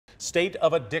State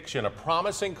of addiction, a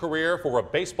promising career for a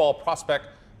baseball prospect,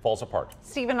 falls apart.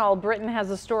 Stephen Albritton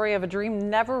has a story of a dream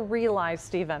never realized.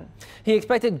 Stephen. He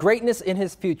expected greatness in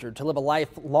his future, to live a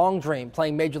lifelong dream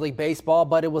playing Major League Baseball,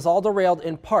 but it was all derailed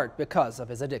in part because of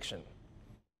his addiction.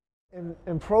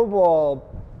 In pro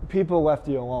ball, people left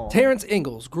you alone. Terrence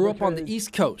Engles grew up on the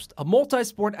East Coast, a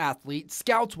multi-sport athlete,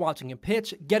 scouts watching him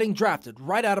pitch, getting drafted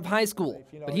right out of high school.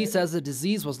 But he says the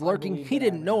disease was lurking he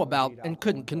didn't know about and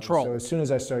couldn't control. So as soon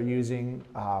as I started using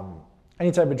any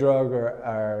type of drug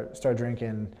or start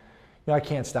drinking, I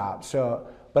can't stop.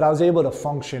 But I was able to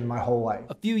function my whole life.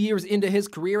 A few years into his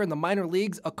career in the minor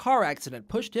leagues, a car accident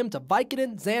pushed him to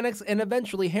Vicodin, Xanax, and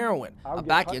eventually heroin. A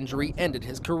back injury ended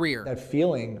his career. That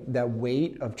feeling, that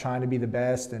weight of trying to be the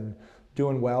best and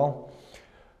doing well,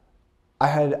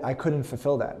 I couldn't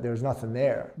fulfill that. There was nothing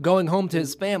there. Going home to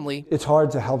his family, it's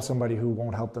hard to help somebody who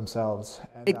won't help themselves.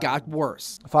 It got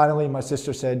worse. Finally, my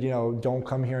sister said, don't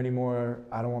come here anymore.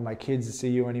 I don't want my kids to see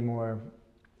you anymore.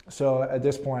 So at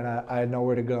this point, I had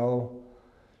nowhere to go.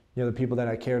 The people that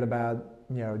I cared about,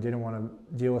 didn't want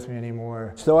to deal with me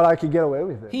anymore. So that I could get away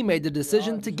with it. He made the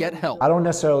decision to get help. I don't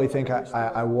necessarily think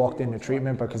I walked into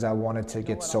treatment because I wanted to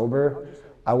get sober.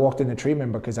 I walked into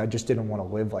treatment because I just didn't want to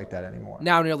live like that anymore.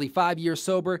 Now nearly 5 years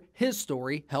sober, his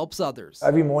story helps others.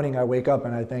 Every morning I wake up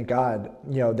and I thank God,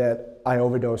 that I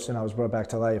overdosed and I was brought back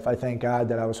to life. I thank God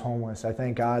that I was homeless. I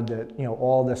thank God that,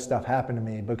 all this stuff happened to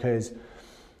me because,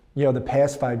 the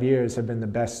past 5 years have been the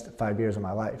best 5 years of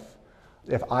my life.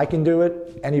 If I can do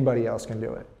it, anybody else can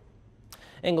do it.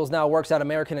 Engles now works at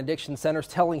American Addiction Centers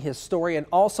telling his story, and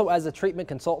also as a treatment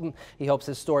consultant. He hopes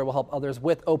his story will help others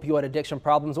with opioid addiction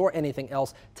problems or anything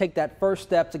else take that first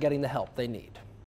step to getting the help they need.